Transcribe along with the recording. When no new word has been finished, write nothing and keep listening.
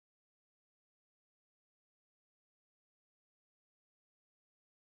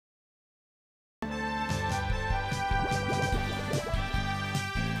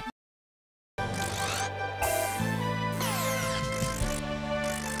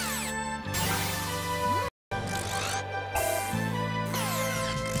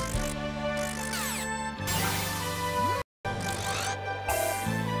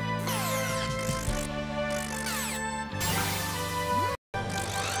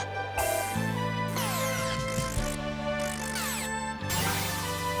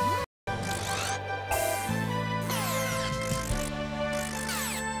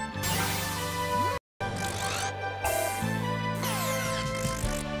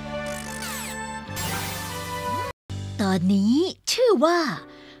ตอนนี้ชื่อว่า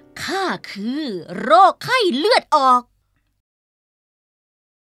ข้าคือโรคไข้เลือดออก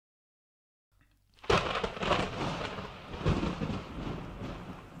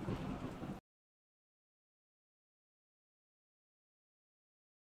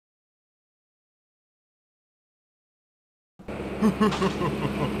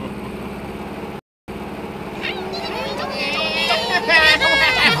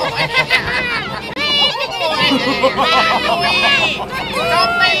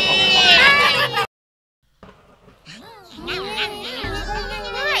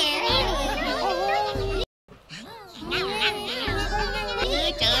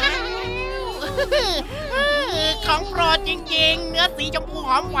ของโปรดจริงๆเนื้อสีชมพูห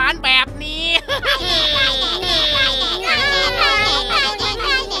อมหวานแบบนี้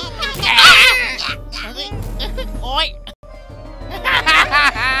โอ๊ย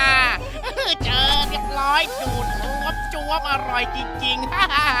เจอเรียบร้อยดูดจวบอร่อยจริงๆ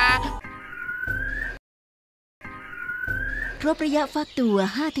ครบระยะฟักตัว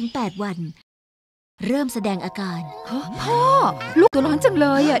 5-8 วันเริ่มแสดงอาการพ่อลูกตัวร้อนจังเล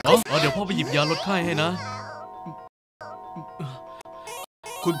ยอ่ะเดี๋ยวพ่อไปหยิบยาลดไข้ให้นะ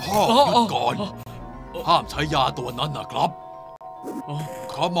คุณพ่อหยุดก่อนห้ามใช้ยาตัวนั้นนะครับ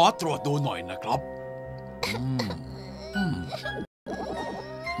ขอหมอตรวจดูหน่อยนะครับ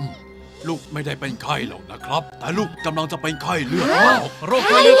ลูกไม่ได้เป็นไข้หรอกนะครับแต่ลูกกำลังจะเป็นไข้เลือดออกโรค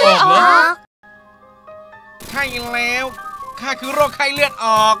ไข้เลือดออกเหรอใช่แล้วข้าคือโรคไข้เลือดอ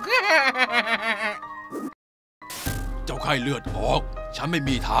อกเจ้าไข้เลือดออกฉันไม่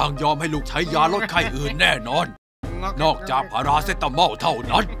มีทางยอมให้ลูกใช้ยาลดไข้อื่นแน่นอนนอกจากพาราเซตามอลเท่า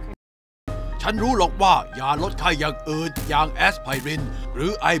นั้นฉันรู้หรอกว่ายาลดไข้อย่างอื่นอย่างแอสไพรินหรื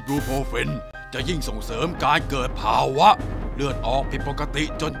อไอบูโพรเฟนจะยิ่งส่งเสริมการเกิดภาวะเลือดออกผิดปกติ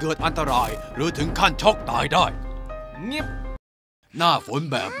จนเกิดอันตรายหรือถึงขั้นช็อกตายได้เงียบหน้าฝน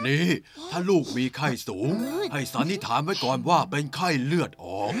แบบนี้ถ้าลูกมีไข้สูงให้สันนิษฐานไว้ก่อนว่าเป็นไข้เลือดอ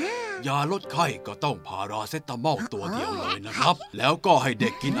อกยาลดไข้ก็ต้องพาราเซตามอลตัวเดียวเลยนะครับแล้วก็ให้เด็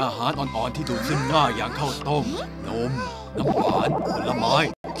กกินอาหารอ่อนๆที่ดูดซึมง่ายอย่างข้าวต้มนมน้ำหวานผลไม้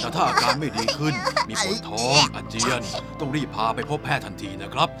แต่ถ้าอาการไม่ดีขึ้นมีปวดท้องอาเจียนต้องรีบพาไปพบแพทย์ทันทีน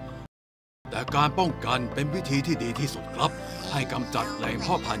ะครับแต่การป้องกันเป็นวิธีที่ดีที่สุดครับให้กำจัดแหล่งเพ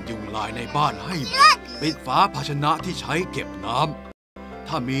าะพันธุ์ยุงลายในบ้านให้หมดปิดฝาภาชนะที่ใช้เก็บน้ำ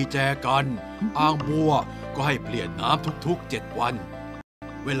ถ้ามีแจกันอ่างบัวก็ให้เปลี่ยนน้ำทุกๆ7 วัน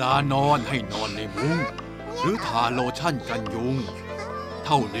เวลานอนให้นอนในมุ้งหรือทาโลชั่นกันยุงเ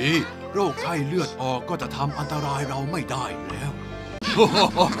ท่านี้โรคไข้เลือดออกก็จะทำอันตรายเราไม่ได้แล้ว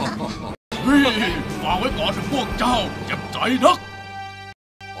วางไว้ก่อนพวกเจ้าเจ็บใจนัก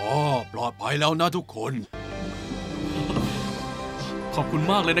ปลอดภัยแล้วนะทุกคนขอบคุณ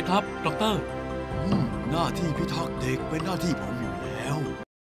มากเลยนะครับด็อกเตอร์หน้าที่พิทักษ์เด็กเป็นหน้าที่ผม